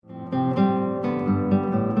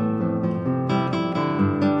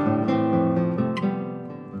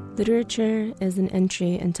Literature is an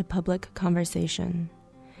entry into public conversation.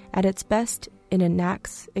 At its best, it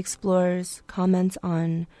enacts, explores, comments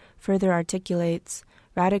on, further articulates,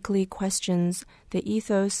 radically questions the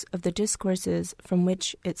ethos of the discourses from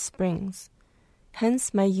which it springs.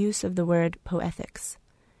 Hence my use of the word poetics.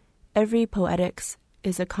 Every poetics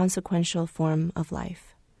is a consequential form of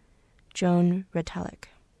life. Joan Retallick.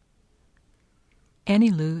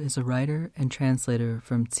 Anni-Liu is a writer and translator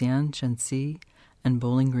from Xian-Shenxi and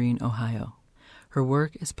Bowling Green, Ohio. Her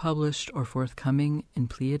work is published or forthcoming in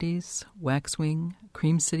Pleiades, Waxwing,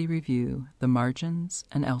 Cream City Review, The Margins,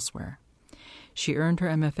 and elsewhere. She earned her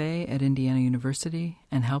MFA at Indiana University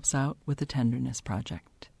and helps out with the Tenderness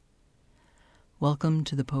Project. Welcome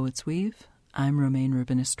to The Poet's Weave. I'm Romaine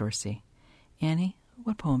Rubinis-Dorsey. Annie,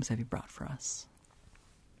 what poems have you brought for us?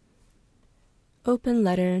 Open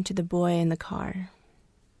letter to the boy in the car.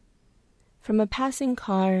 From a passing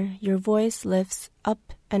car, your voice lifts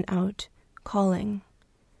up and out, calling,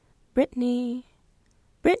 "Brittany,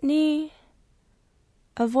 Brittany."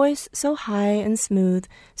 A voice so high and smooth,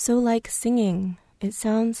 so like singing, it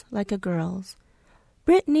sounds like a girl's.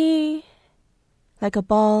 "Brittany!" Like a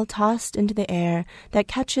ball tossed into the air that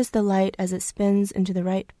catches the light as it spins into the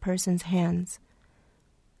right person's hands.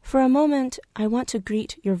 For a moment, I want to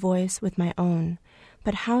greet your voice with my own,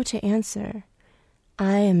 but how to answer?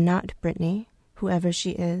 I am not Brittany, whoever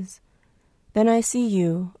she is. Then I see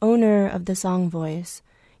you, owner of the song voice,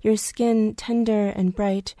 your skin tender and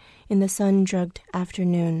bright in the sun-drugged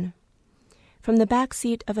afternoon. From the back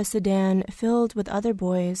seat of a sedan filled with other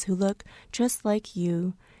boys who look just like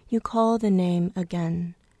you call the name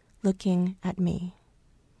again, looking at me.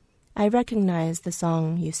 I recognize the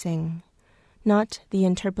song you sing, not the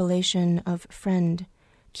interpolation of friend,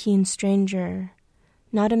 keen stranger,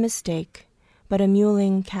 not a mistake, but a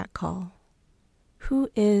mewling catcall. Who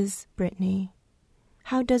is Brittany?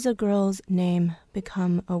 How does a girl's name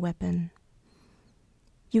become a weapon?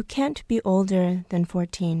 You can't be older than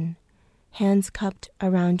 14, hands cupped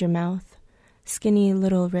around your mouth, skinny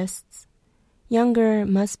little wrists. Younger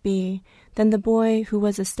must be than the boy who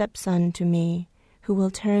was a stepson to me, who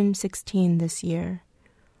will turn 16 this year,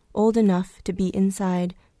 old enough to be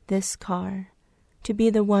inside this car, to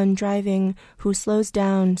be the one driving who slows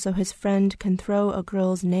down so his friend can throw a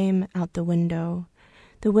girl's name out the window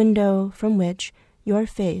from which your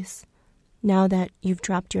face, now that you've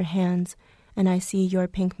dropped your hands and I see your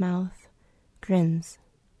pink mouth, grins.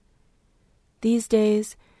 These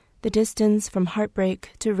days, the distance from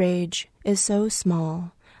heartbreak to rage is so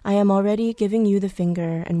small, I am already giving you the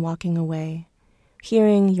finger and walking away,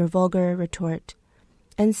 hearing your vulgar retort,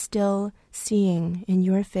 and still seeing in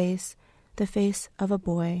your face the face of a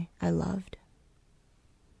boy I loved.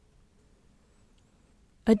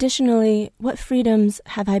 Additionally, what freedoms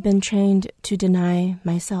have I been trained to deny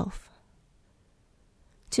myself?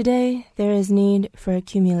 Today, there is need for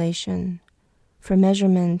accumulation, for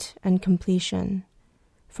measurement and completion,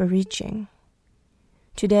 for reaching.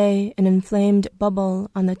 Today, an inflamed bubble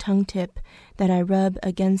on the tongue tip that I rub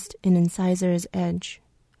against an incisor's edge.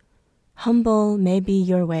 Humble may be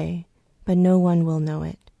your way, but no one will know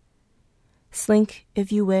it. Slink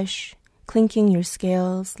if you wish, clinking your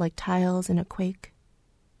scales like tiles in a quake.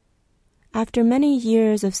 After many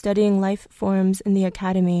years of studying life forms in the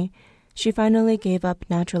academy, she finally gave up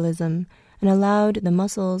naturalism and allowed the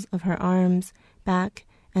muscles of her arms, back,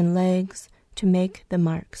 and legs to make the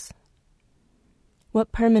marks.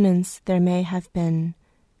 What permanence there may have been,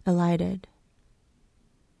 elided.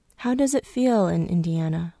 How does it feel in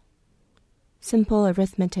Indiana? Simple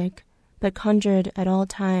arithmetic, but conjured at all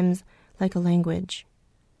times like a language.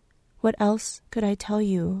 What else could I tell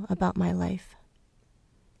you about my life?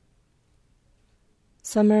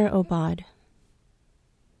 Summer Aubade.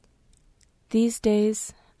 These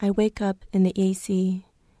days, I wake up in the AC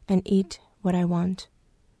and eat what I want.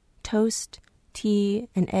 Toast, tea,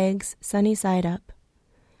 and eggs sunny side up.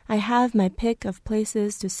 I have my pick of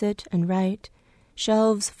places to sit and write,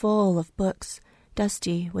 shelves full of books,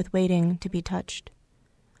 dusty with waiting to be touched.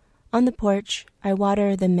 On the porch, I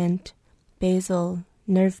water the mint, basil,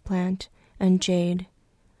 nerve plant, and jade.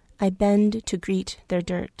 I bend to greet their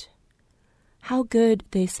dirt. How good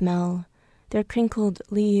they smell, their crinkled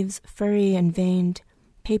leaves furry and veined,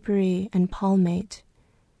 papery and palmate.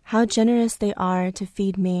 How generous they are to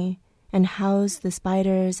feed me and house the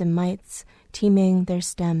spiders and mites teeming their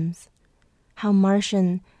stems. How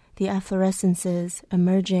Martian the efflorescences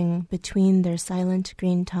emerging between their silent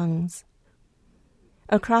green tongues.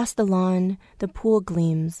 Across the lawn, the pool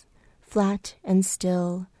gleams, flat and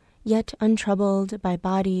still, yet untroubled by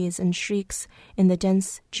bodies and shrieks in the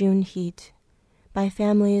dense June heat. by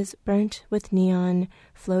families burnt with neon,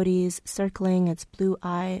 floaties circling its blue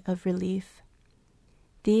eye of relief.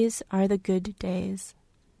 These are the good days.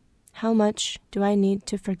 How much do I need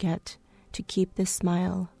to forget to keep this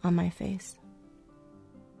smile on my face?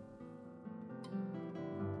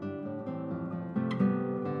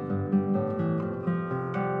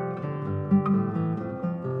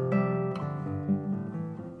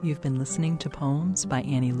 You've been listening to Poems by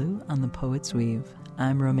Annie Liu on The Poet's Weave.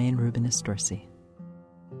 I'm Romaine Rubinis Dorsey.